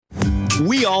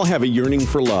We all have a yearning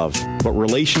for love, but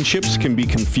relationships can be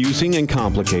confusing and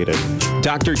complicated.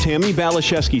 Dr. Tammy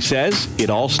Balashevsky says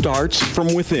it all starts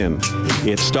from within.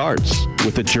 It starts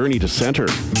with a journey to center.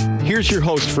 Here's your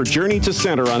host for Journey to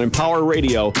Center on Empower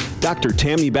Radio, Dr.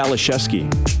 Tammy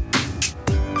Balashevsky.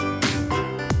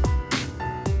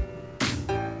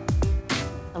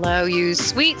 Hello, you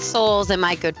sweet souls and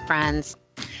my good friends.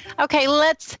 Okay,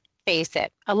 let's face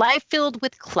it. A life filled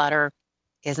with clutter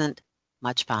isn't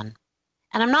much fun.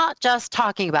 And I'm not just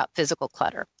talking about physical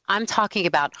clutter. I'm talking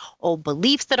about old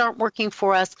beliefs that aren't working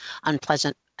for us,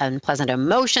 unpleasant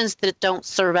emotions that don't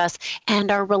serve us, and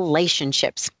our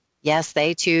relationships. Yes,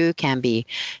 they too can be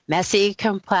messy,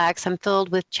 complex, and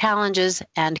filled with challenges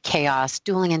and chaos,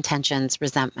 dueling intentions,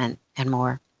 resentment, and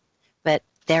more. But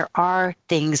there are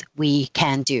things we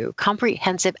can do,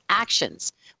 comprehensive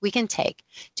actions we can take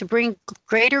to bring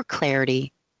greater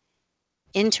clarity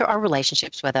into our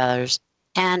relationships with others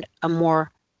and a more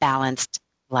balanced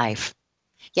life.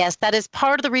 Yes, that is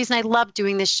part of the reason I love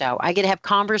doing this show. I get to have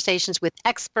conversations with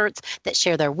experts that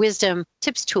share their wisdom,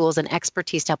 tips, tools, and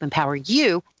expertise to help empower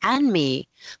you and me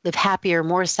live happier,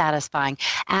 more satisfying,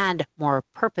 and more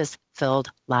purpose-filled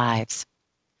lives.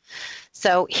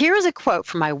 So here's a quote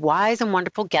from my wise and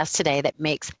wonderful guest today that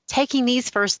makes taking these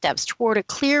first steps toward a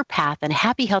clear path and a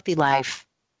happy, healthy life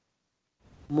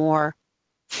more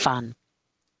fun.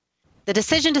 The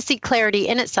decision to seek clarity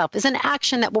in itself is an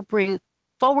action that will bring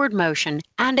forward motion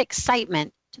and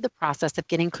excitement to the process of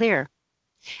getting clear.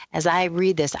 As I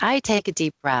read this, I take a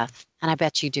deep breath, and I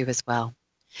bet you do as well.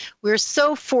 We're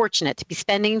so fortunate to be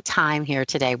spending time here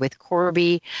today with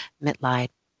Corbie Mitleid.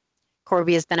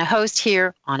 Corbie has been a host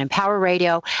here on Empower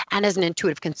Radio and is an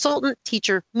intuitive consultant,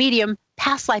 teacher, medium,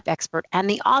 past life expert, and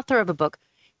the author of a book,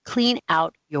 Clean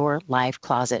Out Your Life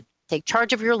Closet. Take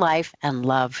charge of your life and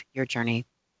love your journey.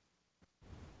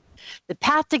 The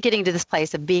path to getting to this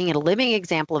place of being a living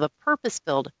example of a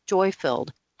purpose-filled,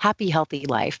 joy-filled, happy, healthy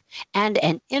life and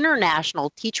an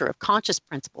international teacher of conscious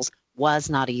principles was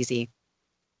not easy.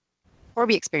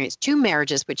 Corbie experienced 2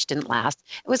 marriages which didn't last.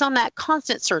 It was on that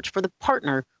constant search for the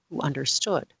partner who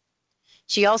understood.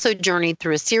 She also journeyed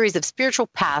through a series of spiritual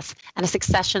paths and a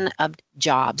succession of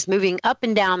jobs, moving up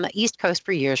and down the East Coast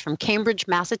for years, from Cambridge,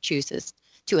 Massachusetts,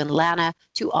 to Atlanta,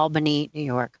 to Albany, New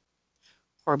York.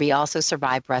 Corbie also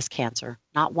survived breast cancer,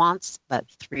 not once, but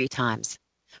 3 times.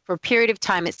 For a period of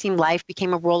time, it seemed life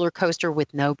became a roller coaster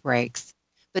with no brakes.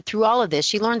 But through all of this,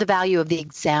 she learned the value of the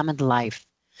examined life,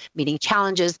 meeting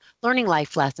challenges, learning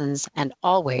life lessons, and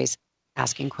always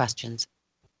asking questions.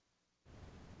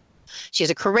 She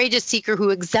is a courageous seeker who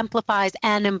exemplifies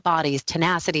and embodies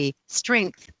tenacity,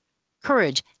 strength,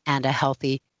 courage, and a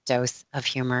healthy dose of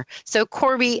humor. So,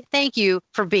 Corbie, thank you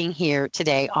for being here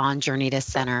today on Journey to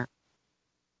Center.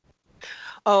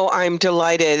 Oh, I'm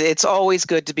delighted. It's always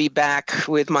good to be back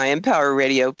with my Empower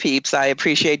Radio peeps. I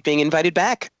appreciate being invited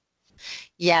back.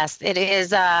 Yes, it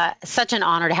is such an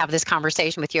honor to have this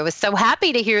conversation with you. I was so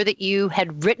happy to hear that you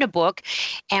had written a book.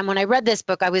 And when I read this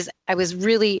book, I was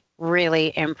really,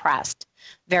 really impressed.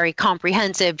 Very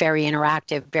comprehensive, very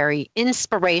interactive, very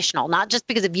inspirational, not just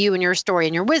because of you and your story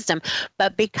and your wisdom,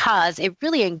 but because it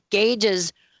really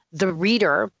engages the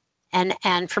reader.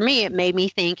 And for me, it made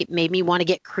me want to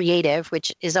get creative,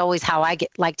 which is always how I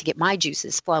like to get my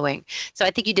juices flowing. So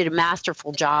I think you did a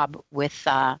masterful job with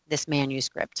this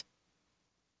manuscript.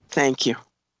 Thank you.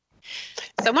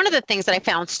 So one of the things that I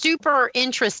found super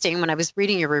interesting when I was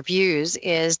reading your reviews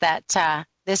is that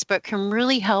this book can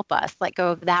really help us let go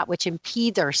of that which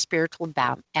impedes our spiritual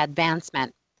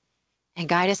advancement and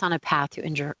guide us on a path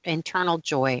to internal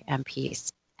joy and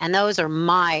peace. And those are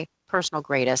my personal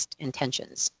greatest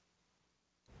intentions.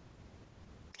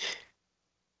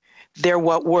 They're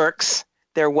what works.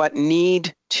 They're what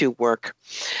need to work.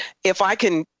 If I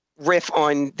can riff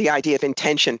on the idea of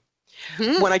intention,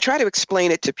 when I try to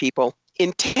explain it to people,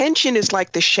 intention is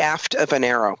like the shaft of an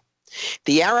arrow.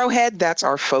 The arrowhead, that's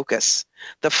our focus.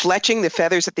 The fletching, the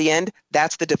feathers at the end,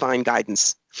 that's the divine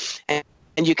guidance. And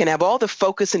you can have all the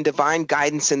focus and divine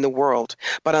guidance in the world,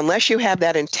 but unless you have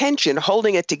that intention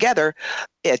holding it together,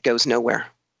 it goes nowhere.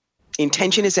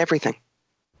 Intention is everything.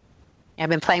 I've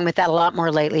been playing with that a lot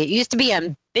more lately. It used to be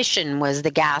ambition was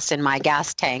the gas in my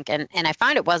gas tank, and I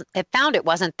found it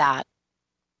wasn't that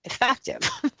effective.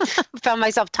 I found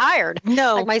myself tired.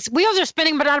 No. Like my wheels are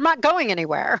spinning, but I'm not going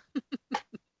anywhere.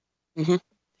 Mm-hmm.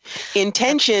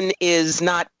 Intention is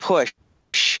not push,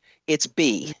 it's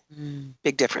be.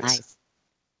 Big difference. Nice.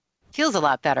 Feels a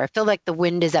lot better. I feel like the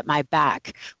wind is at my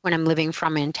back when I'm living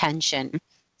from intention.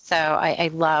 So I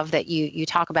love that you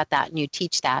talk about that and you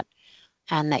teach that,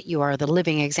 and that you are the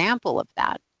living example of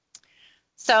that.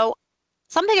 So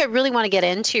Something I really want to get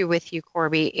into with you,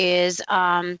 Corbie, is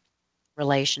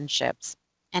relationships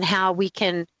and how we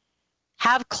can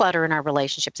have clutter in our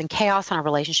relationships and chaos in our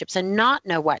relationships and not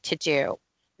know what to do,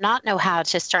 not know how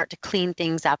to start to clean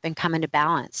things up and come into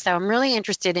balance. So I'm really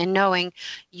interested in knowing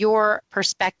your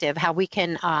perspective, how we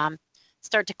can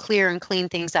start to clear and clean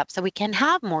things up so we can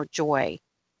have more joy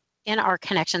in our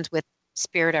connections with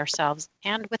spirit, ourselves,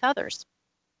 and with others.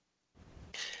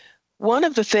 One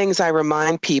of the things I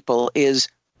remind people is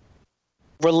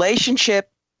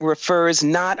relationship refers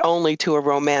not only to a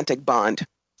romantic bond.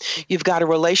 You've got a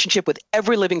relationship with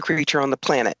every living creature on the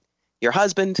planet. Your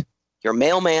husband, your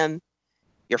mailman,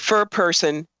 your fur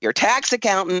person, your tax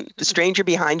accountant, the stranger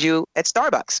behind you at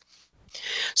Starbucks.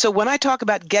 So when I talk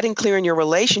about getting clear in your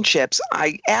relationships,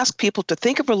 I ask people to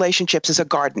think of relationships as a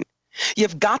garden.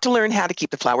 You've got to learn how to keep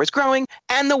the flowers growing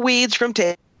and the weeds from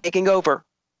taking over.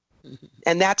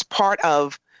 And that's part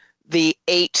of the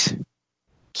 8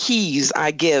 keys I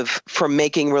give for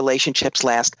making relationships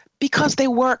last, because they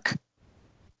work.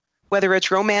 Whether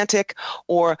it's romantic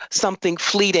or something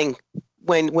fleeting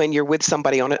when you're with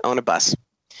somebody on a bus.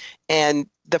 And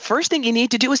the first thing you need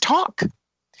to do is talk.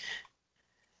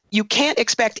 You can't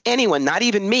expect anyone, not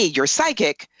even me, your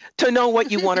psychic, to know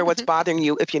what you want or what's bothering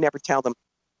you if you never tell them.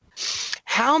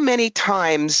 How many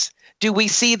times do we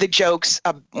see the jokes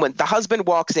when the husband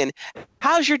walks in?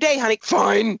 How's your day, honey?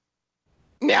 Fine.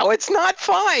 Now it's not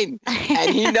fine.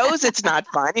 And he knows it's not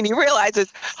fine. And he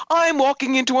realizes, I'm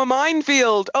walking into a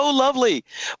minefield. Oh, lovely.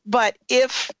 But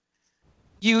if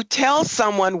you tell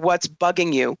someone what's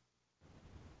bugging you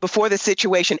before the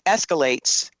situation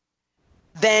escalates,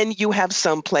 then you have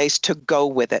some place to go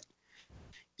with it.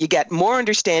 You get more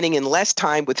understanding in less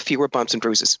time with fewer bumps and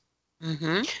bruises.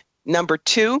 Mm-hmm. Number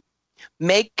 2,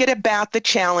 make it about the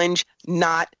challenge,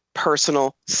 not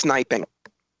personal sniping.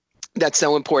 That's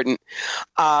so important.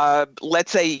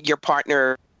 Let's say your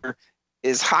partner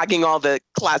is hogging all the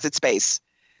closet space.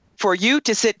 For you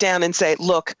to sit down and say,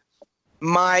 look,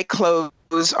 my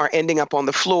clothes are ending up on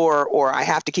the floor, or I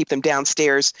have to keep them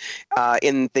downstairs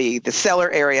in the cellar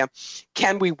area.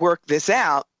 Can we work this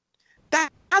out?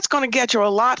 That's going to get you a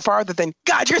lot farther than,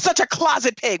 God, you're such a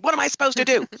closet pig. What am I supposed to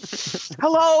do?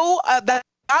 Hello? That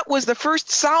was the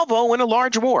first salvo in a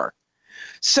large war.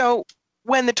 So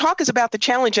when the talk is about the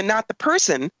challenge and not the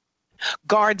person,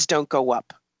 guards don't go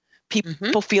up.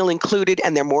 People feel included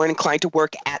and they're more inclined to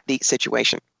work at the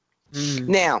situation.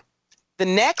 Now, the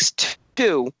next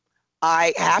 2,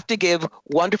 I have to give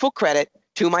wonderful credit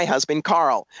to my husband,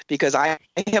 Carl, because I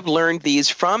have learned these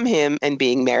from him and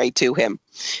being married to him.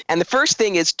 And the first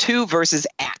thing is to versus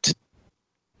at.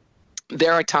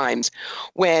 There are times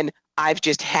when I've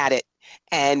just had it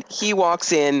and he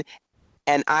walks in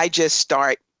and I just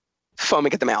start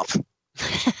foaming at the mouth.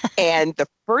 And the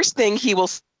first thing he will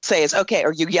say is, okay,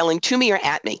 are you yelling to me or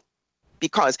at me?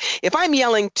 Because if I'm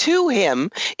yelling to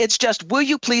him, it's just, will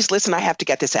you please listen? I have to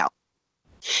get this out.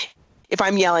 If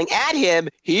I'm yelling at him,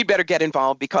 he'd better get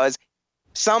involved because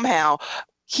somehow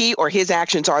he or his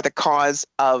actions are the cause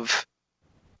of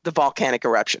the volcanic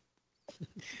eruption.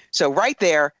 So right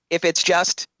there, if it's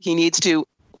just he needs to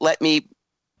let me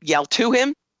yell to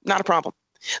him, not a problem.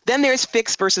 Then there's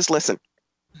fix versus listen.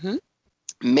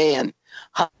 Man,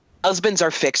 husbands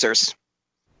are fixers.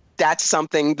 That's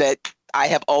something that I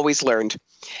have always learned.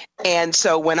 And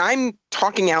so when I'm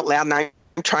talking out loud and I'm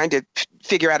trying to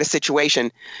figure out a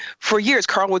situation, for years,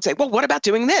 Carl would say, well, what about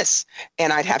doing this?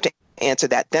 And I'd have to answer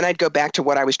that. Then I'd go back to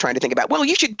what I was trying to think about. Well,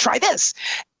 you should try this.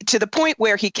 To the point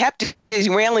where he kept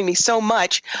railing me so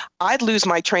much, I'd lose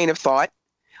my train of thought.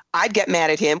 I'd get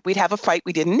mad at him. We'd have a fight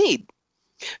we didn't need.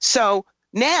 So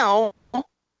now,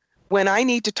 when I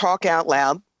need to talk out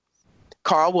loud,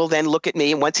 Carl will then look at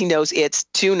me, and once he knows it's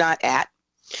to, not at,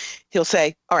 he'll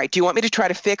say, all right, do you want me to try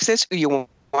to fix this, or you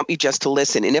want me just to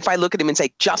listen? And if I look at him and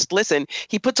say, just listen,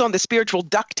 he puts on the spiritual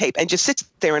duct tape and just sits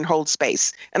there and holds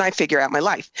space, and I figure out my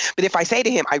life. But if I say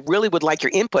to him, I really would like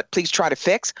your input, please try to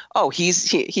fix,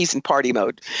 he's in party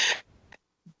mode.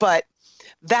 But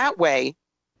that way,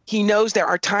 he knows there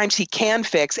are times he can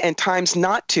fix and times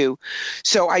not to.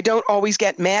 So I don't always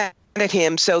get mad at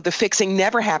him, so the fixing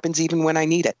never happens even when I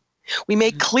need it. We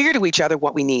make clear to each other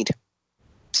what we need.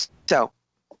 So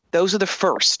those are the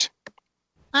first.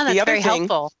 Oh, that's very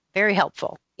helpful. Very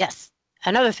helpful. Yes.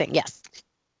 Another thing. Yes.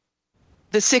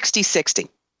 The 60-60.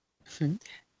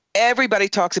 Everybody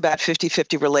talks about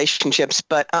 50-50 relationships,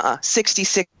 but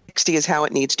 60-60 is how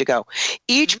it needs to go.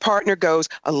 Each partner goes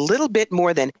a little bit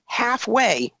more than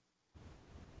halfway,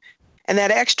 and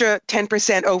that extra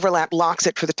 10% overlap locks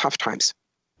it for the tough times.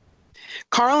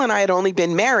 Carl and I had only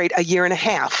been married a year and a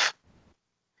half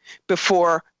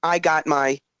before I got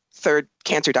my third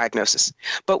cancer diagnosis.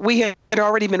 But we had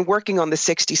already been working on the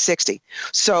 60-60.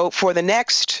 So for the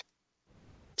next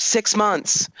 6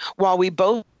 months, while we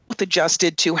both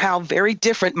adjusted to how very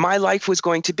different my life was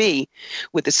going to be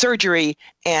with the surgery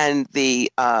and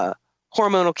the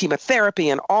hormonal chemotherapy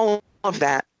and all of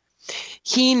that,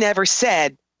 he never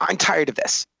said, I'm tired of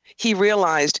this. He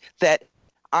realized that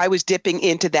I was dipping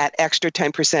into that extra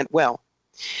 10% well.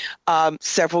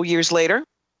 Several years later,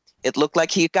 it looked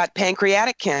like he got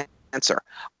pancreatic cancer.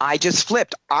 I just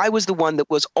flipped. I was the one that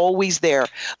was always there,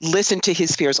 listened to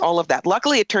his fears, all of that.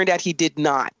 Luckily, it turned out he did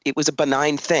not. It was a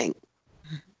benign thing.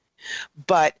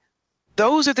 But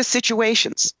those are the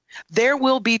situations. There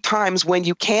will be times when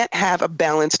you can't have a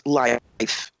balanced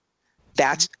life.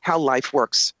 That's how life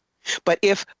works. But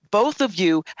if both of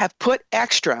you have put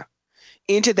extra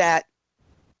into that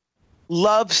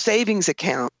love savings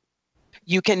account,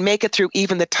 you can make it through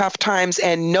even the tough times,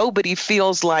 and nobody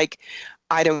feels like,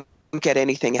 I don't get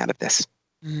anything out of this.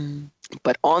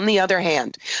 But on the other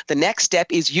hand, the next step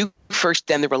is you first,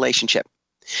 then the relationship.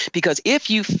 Because if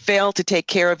you fail to take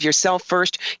care of yourself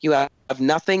first, you have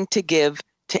nothing to give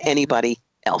to anybody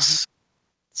else.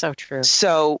 So true.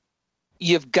 So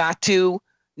you've got to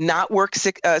not work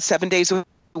 7 days a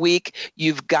week.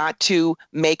 You've got to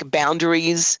make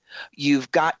boundaries.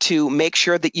 You've got to make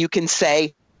sure that you can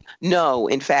say no.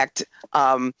 In fact,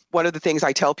 one of the things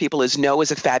I tell people is no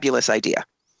is a fabulous idea.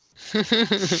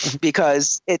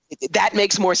 Because that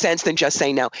makes more sense than just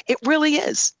saying no. It really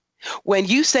is. When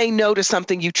you say no to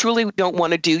something you truly don't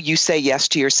want to do, you say yes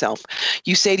to yourself.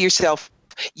 You say to yourself,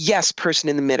 yes, person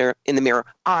in the mirror,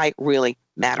 I really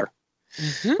matter.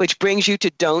 Which brings you to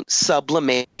don't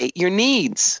sublimate your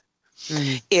needs.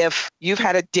 If you've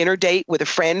had a dinner date with a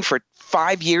friend for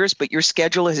 5 years, but your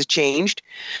schedule has changed,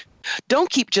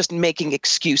 don't keep just making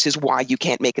excuses why you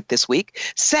can't make it this week.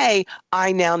 Say,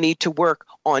 I now need to work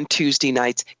on Tuesday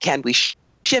nights. Can we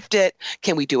shift it?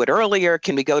 Can we do it earlier?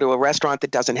 Can we go to a restaurant that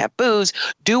doesn't have booze?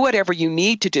 Do whatever you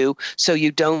need to do so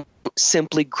you don't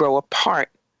simply grow apart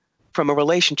from a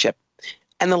relationship.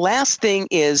 And the last thing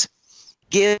is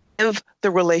give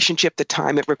the relationship the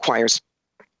time it requires.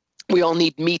 We all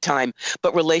need me time,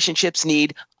 but relationships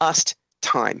need us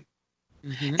time.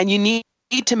 And you need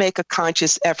to make a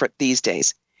conscious effort these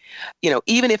days. You know,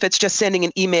 even if it's just sending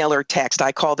an email or text,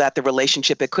 I call that the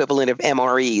relationship equivalent of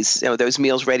MREs, you know, those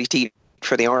meals ready to eat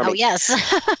for the Army. Oh, yes.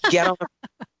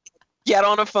 Get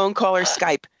on a phone call or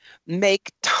Skype.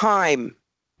 Make time.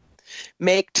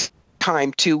 Make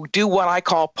time to do what I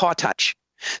call paw touch.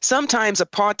 Sometimes a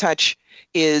paw touch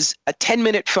is a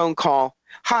 10-minute phone call.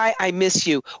 Hi, I miss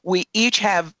you. We each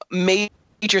have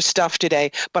major stuff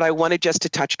today, but I wanted just to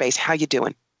touch base. How you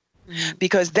doing?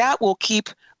 Because that will keep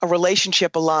a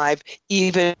relationship alive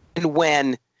even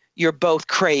when you're both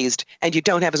crazed and you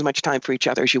don't have as much time for each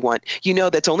other as you want. You know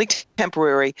that's only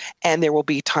temporary and there will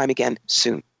be time again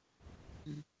soon.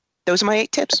 Those are my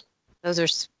 8 tips. Those are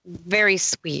very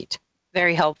sweet,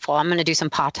 very helpful. I'm going to do some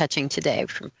paw touching today.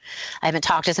 I haven't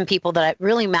talked to some people that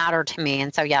really matter to me.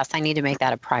 And so, yes, I need to make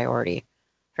that a priority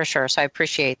for sure. So I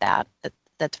appreciate that.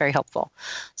 That's very helpful.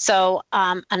 So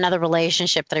another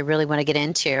relationship that I really want to get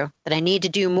into that I need to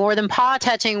do more than paw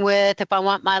touching with if I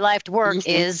want my life to work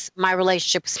is my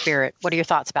relationship with spirit. What are your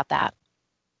thoughts about that?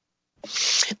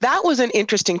 That was an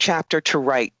interesting chapter to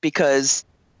write because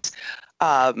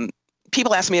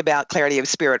people ask me about clarity of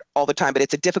spirit all the time, but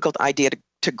it's a difficult idea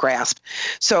to grasp.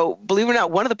 So believe it or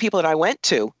not, one of the people that I went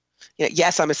to,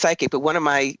 yes, I'm a psychic, but one of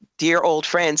my dear old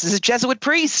friends is a Jesuit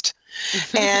priest.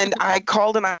 And I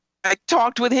called him, I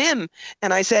talked with him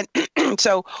and I said,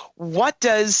 so what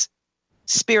does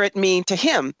spirit mean to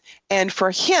him? And for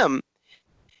him,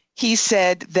 he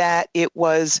said that it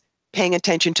was paying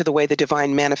attention to the way the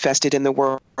divine manifested in the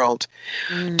world,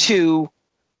 to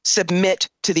submit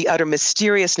to the utter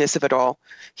mysteriousness of it all.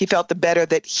 He felt the better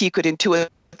that he could intuit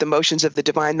the motions of the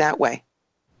divine that way.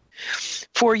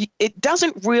 For it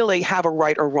doesn't really have a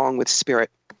right or wrong with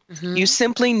spirit. You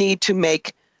simply need to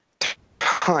make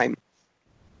time.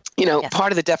 You know,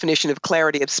 part of the definition of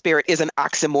clarity of spirit is an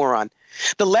oxymoron.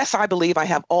 The less I believe I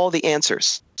have all the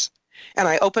answers and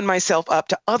I open myself up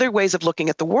to other ways of looking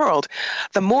at the world,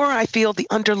 the more I feel the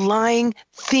underlying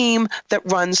theme that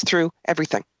runs through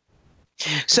everything.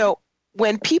 So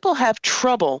when people have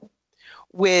trouble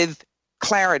with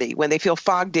clarity, when they feel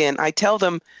fogged in, I tell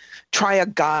them, try a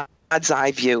God's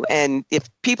eye view. And if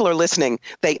people are listening,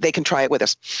 they can try it with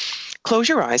us. Close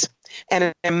your eyes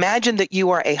and imagine that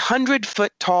you are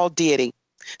 100-foot tall deity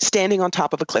standing on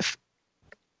top of a cliff.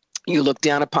 You look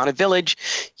down upon a village.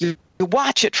 You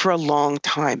watch it for a long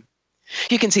time.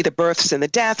 You can see the births and the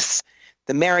deaths,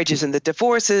 the marriages and the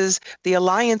divorces, the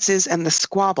alliances and the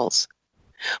squabbles.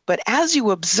 But as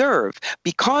you observe,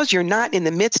 because you're not in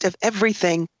the midst of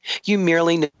everything, you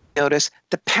merely notice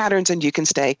the patterns and you can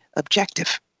stay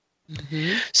objective.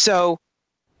 Mm-hmm. So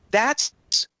that's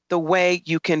the way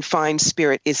you can find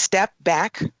spirit, is step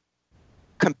back,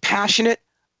 compassionate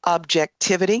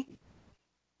objectivity,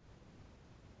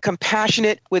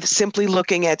 compassionate with simply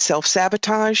looking at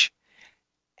self-sabotage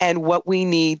and what we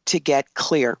need to get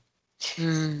clear.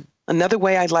 Mm. Another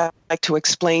way I'd like to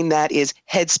explain that is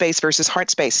head space versus heart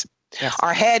space. Yes.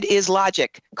 Our head is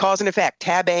logic, cause and effect,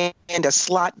 tab A and a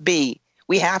slot B.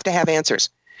 We have to have answers.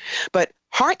 But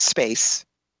heart space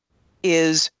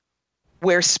is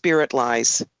where spirit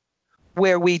lies,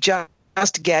 where we just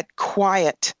get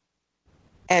quiet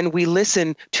and we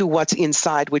listen to what's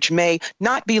inside, which may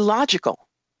not be logical,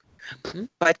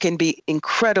 but can be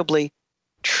incredibly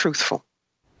truthful.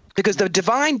 Because the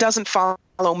divine doesn't follow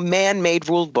man-made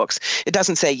rule books. It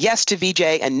doesn't say yes to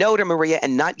Vijay and no to Maria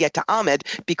and not yet to Ahmed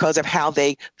because of how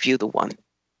they view the one.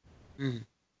 Mm.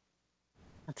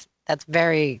 That's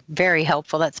very, very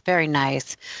helpful. That's very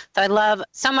nice. So I love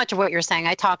so much of what you're saying.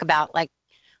 I talk about like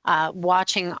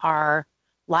watching our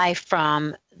life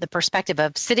from the perspective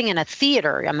of sitting in a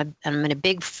theater. I'm in a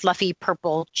big fluffy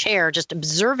purple chair, just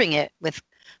observing it with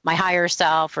my higher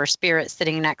self or spirit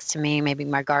sitting next to me, maybe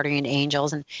my guardian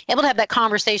angels, and able to have that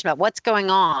conversation about what's going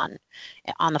on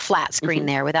the flat screen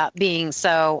there without being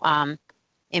so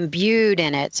imbued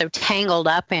in it, so tangled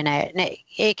up in it. And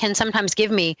it can sometimes give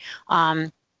me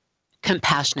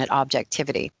compassionate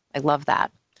objectivity. I love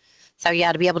that. So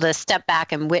yeah, to be able to step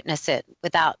back and witness it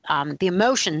without the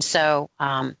emotion so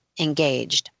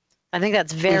engaged. I think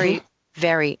that's very,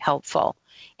 very helpful.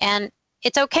 And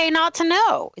it's okay not to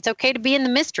know. It's okay to be in the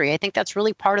mystery. I think that's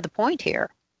really part of the point here.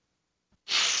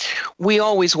 We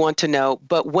always want to know,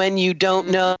 but when you don't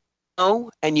know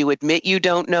and you admit you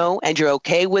don't know and you're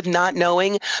okay with not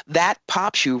knowing, that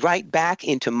pops you right back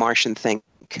into Martian think.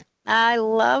 I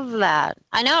love that.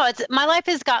 I know my life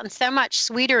has gotten so much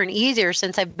sweeter and easier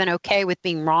since I've been okay with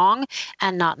being wrong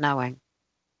and not knowing.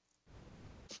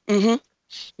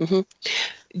 Mm-hmm. Mm-hmm.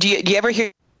 Do you ever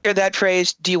hear that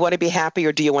phrase, do you want to be happy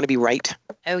or do you want to be right?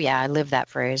 Oh, yeah, I live that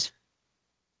phrase.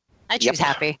 I choose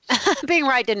happy. Being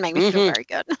right didn't make me feel very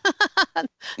good.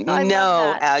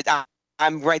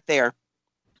 I'm right there.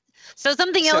 So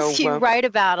something else you write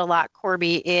about a lot,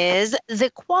 Corbie, is the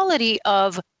quality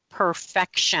of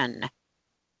perfection.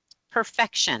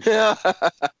 Perfection. Can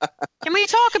we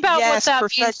talk about what that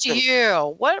means to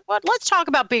you? What? Let's talk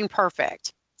about being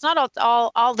perfect. It's not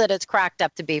all that it's cracked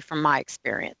up to be from my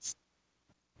experience.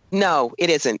 No, it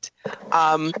isn't.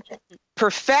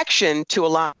 Perfection to a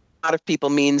lot of people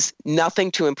means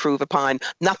nothing to improve upon,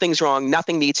 nothing's wrong,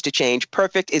 nothing needs to change.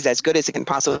 Perfect is as good as it can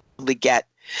possibly get.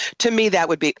 To me, that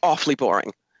would be awfully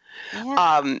boring.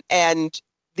 Yeah. And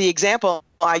the example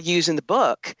I use in the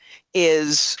book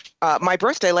is my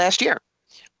birthday last year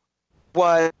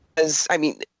I was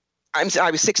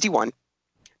 61.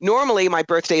 Normally, my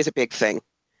birthday is a big thing,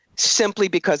 simply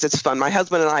because it's fun. My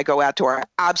husband and I go out to our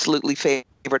absolutely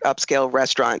favorite upscale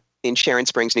restaurant in Sharon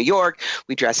Springs, New York.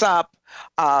 We dress up.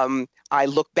 I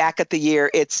look back at the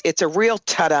year. It's a real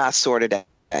ta-da sort of day.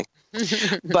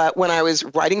 But when I was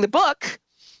writing the book,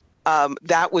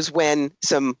 that was when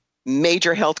some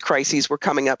major health crises were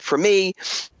coming up for me.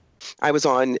 I was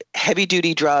on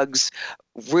heavy-duty drugs,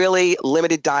 really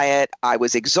limited diet. I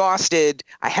was exhausted.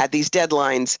 I had these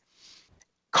deadlines.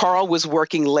 Carl was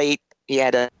working late. He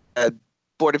had a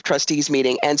board of trustees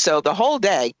meeting. And so the whole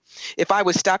day, if I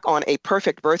was stuck on a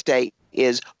perfect birthday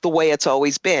is the way it's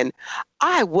always been,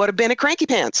 I would have been a cranky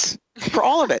pants for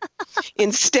all of it.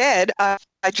 Instead, I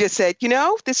just said,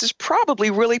 this is probably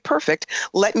really perfect.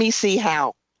 Let me see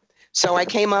how. So I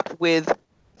came up with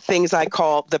things I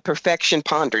call the perfection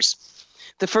ponders.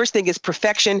 The first thing is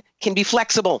perfection can be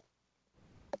flexible.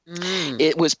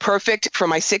 It was perfect for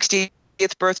my 60th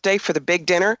birthday for the big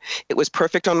dinner. It was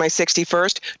perfect on my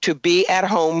 61st to be at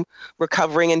home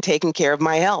recovering and taking care of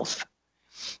my health.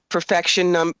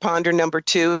 Perfection ponder number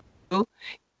 2,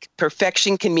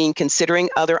 perfection can mean considering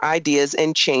other ideas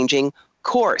and changing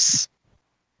course.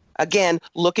 Again,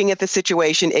 looking at the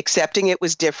situation, accepting it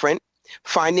was different,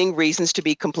 finding reasons to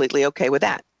be completely okay with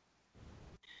that.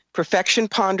 Perfection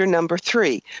ponder number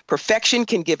 3, perfection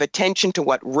can give attention to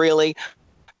what really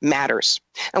matters.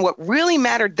 And what really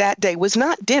mattered that day was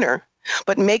not dinner,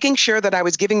 but making sure that I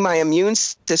was giving my immune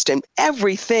system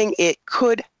everything it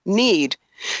could need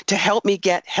to help me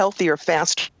get healthier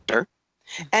faster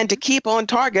and to keep on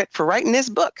target for writing this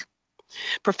book.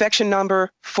 Perfection number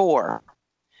 4.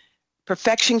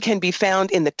 Perfection can be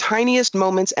found in the tiniest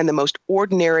moments and the most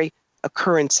ordinary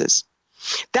occurrences.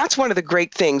 That's one of the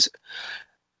great things.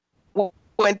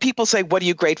 When people say, what are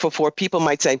you grateful for? People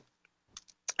might say,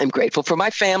 I'm grateful for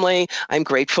my family. I'm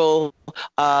grateful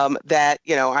that,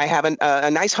 I have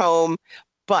a nice home.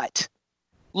 But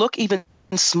look even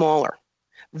smaller.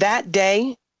 That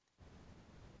day,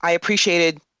 I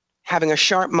appreciated having a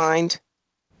sharp mind,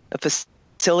 a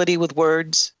facility with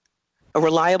words, a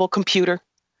reliable computer,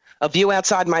 a view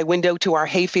outside my window to our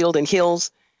hayfield and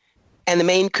hills, and the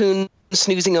Maine Coon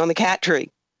snoozing on the cat tree,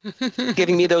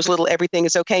 giving me those little everything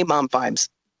is okay mom vibes.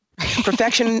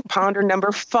 Perfection ponder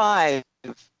number 5.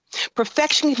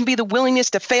 Perfection can be the willingness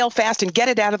to fail fast and get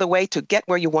it out of the way to get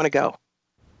where you want to go.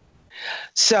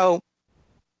 So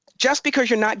just because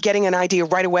you're not getting an idea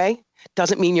right away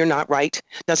doesn't mean you're not right,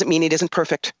 doesn't mean it isn't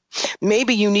perfect.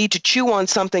 Maybe you need to chew on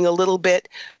something a little bit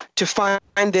to find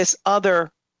this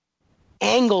other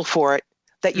angle for it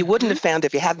that you wouldn't have found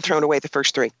if you hadn't thrown away the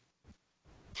first 3.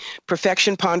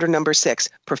 Perfection ponder number 6.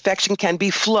 Perfection can be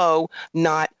flow,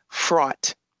 not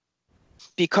fraught.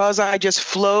 Because I just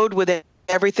flowed with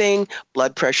everything,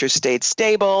 blood pressure stayed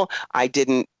stable, I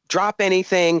didn't drop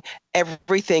anything,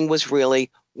 everything was really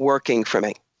working for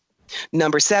me.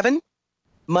 Number 7,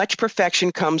 much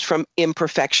perfection comes from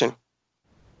imperfection.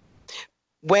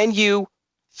 When you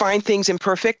find things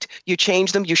imperfect, you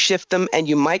change them, you shift them, and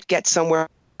you might get somewhere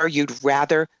you'd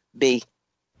rather be.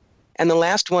 And the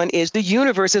last one is the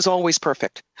universe is always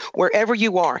perfect. Wherever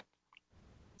you are,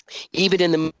 even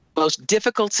in the most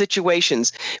difficult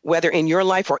situations, whether in your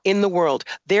life or in the world,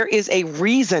 there is a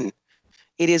reason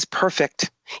it is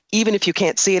perfect, even if you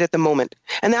can't see it at the moment.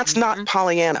 And that's not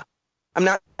Pollyanna. I'm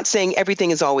not saying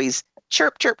everything is always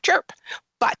chirp, chirp, chirp.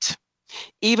 But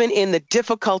even in the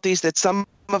difficulties that some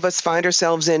of us find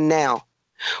ourselves in now,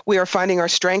 we are finding our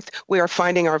strength, we are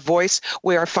finding our voice,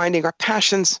 we are finding our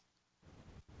passions,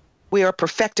 we are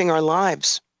perfecting our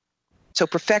lives. So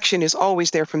perfection is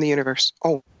always there from the universe,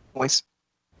 always.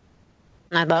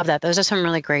 I love that. Those are some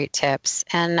really great tips.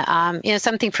 And,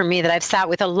 something for me that I've sat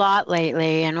with a lot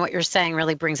lately, and what you're saying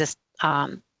really brings us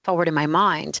forward in my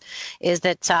mind, is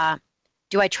that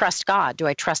do I trust God? Do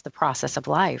I trust the process of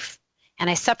life? And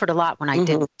I suffered a lot when I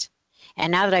didn't. And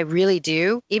now that I really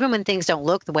do, even when things don't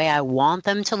look the way I want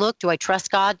them to look, do I trust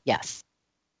God? Yes.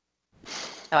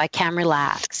 So I can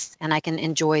relax and I can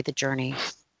enjoy the journey.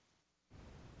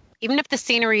 Even if the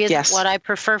scenery isn't what I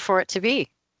prefer for it to be.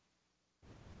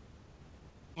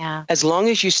 Yeah. As long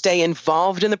as you stay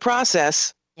involved in the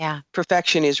process,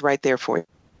 perfection is right there for you.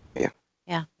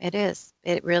 Yeah, it is.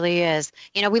 It really is.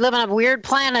 We live on a weird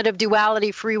planet of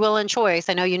duality, free will, and choice.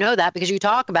 I know you know that because you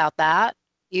talk about that.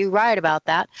 You write about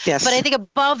that. Yes. But I think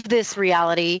above this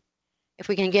reality, if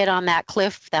we can get on that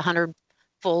cliff, the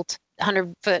 100-foot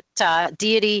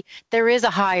deity, there is a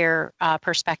higher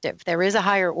perspective. There is a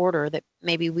higher order that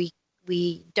maybe we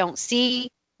don't see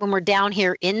when we're down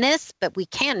here in this, but we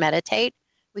can meditate.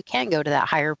 We can go to that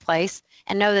higher place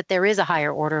and know that there is a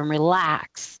higher order and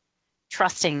relax,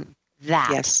 trusting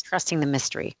that, trusting the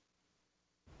mystery.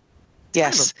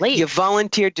 Yes, you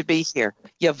volunteered to be here.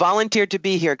 You volunteered to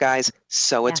be here, guys,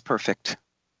 so it's perfect.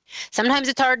 Sometimes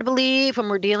it's hard to believe when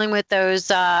we're dealing with those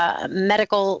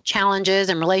medical challenges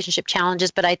and relationship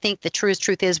challenges, but I think the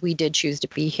truth is we did choose to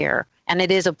be here, and it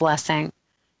is a blessing.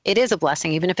 It is a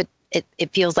blessing, even if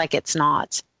it feels like it's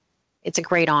not. It's a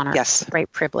great honor. Yes. A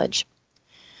great privilege.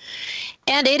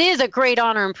 And it is a great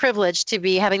honor and privilege to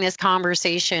be having this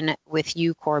conversation with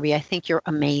you, Corbie. I think you're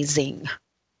amazing.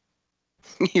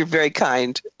 You're very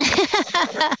kind.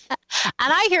 And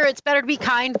I hear it's better to be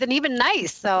kind than even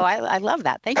nice. So I love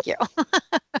that. Thank you.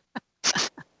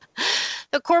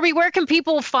 So, Corbie, where can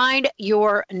people find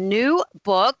your new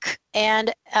book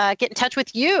and get in touch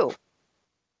with you?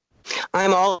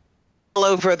 I'm all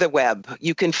over the web.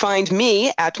 You can find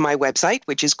me at my website,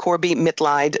 which is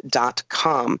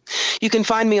CorbieMitleid.com. You can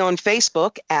find me on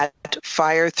Facebook at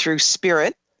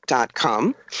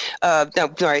FireThroughSpirit.com.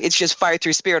 No, sorry, it's just Fire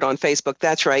Through Spirit on Facebook.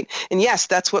 That's right. And yes,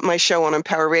 that's what my show on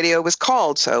Empower Radio was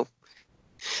called. So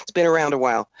it's been around a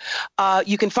while.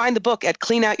 You can find the book at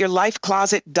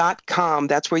cleanoutyourlifecloset.com.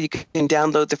 That's where you can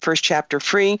download the first chapter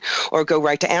free, or go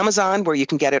right to Amazon where you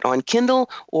can get it on Kindle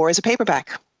or as a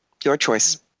paperback. Your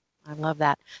choice. I love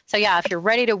that. So yeah, if you're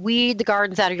ready to weed the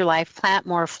gardens out of your life, plant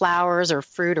more flowers or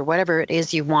fruit or whatever it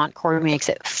is you want, Corbie makes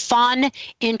it fun,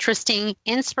 interesting,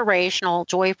 inspirational,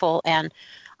 joyful. And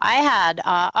I had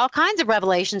all kinds of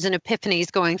revelations and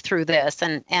epiphanies going through this.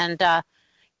 And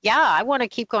I want to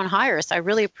keep going higher. So I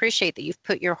really appreciate that you've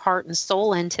put your heart and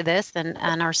soul into this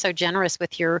and are so generous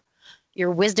with your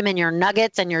wisdom and your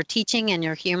nuggets and your teaching and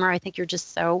your humor. I think you're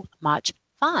just so much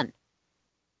fun.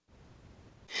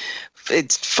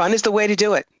 It's fun is the way to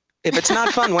do it. If it's not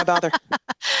fun, why bother?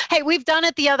 Hey, we've done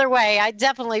it the other way. I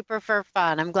definitely prefer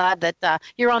fun. I'm glad that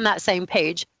you're on that same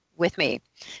page with me.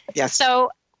 Yes. So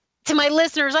to my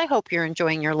listeners, I hope you're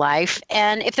enjoying your life.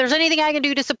 And if there's anything I can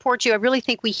do to support you, I really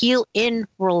think we heal in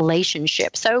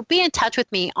relationships. So be in touch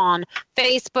with me on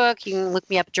Facebook. You can look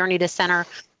me up, Journey to Center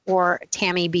or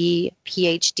Tammy B,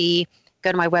 PhD.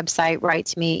 Go to my website, write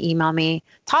to me, email me,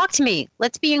 talk to me.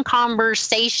 Let's be in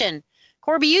conversation.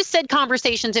 Corbie, you said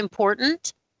conversation's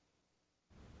important.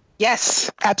 Yes,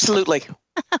 absolutely.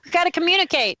 We've got to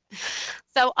communicate.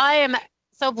 So I am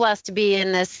so blessed to be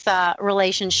in this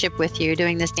relationship with you,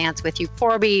 doing this dance with you.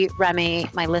 Corbie, Remy,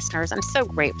 my listeners, I'm so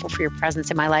grateful for your presence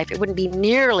in my life. It wouldn't be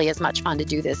nearly as much fun to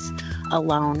do this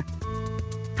alone.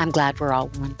 I'm glad we're all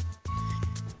one.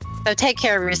 So take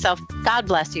care of yourself. God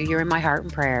bless you. You're in my heart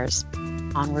and prayers.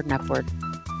 Onward and upward.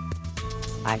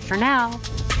 Bye for now.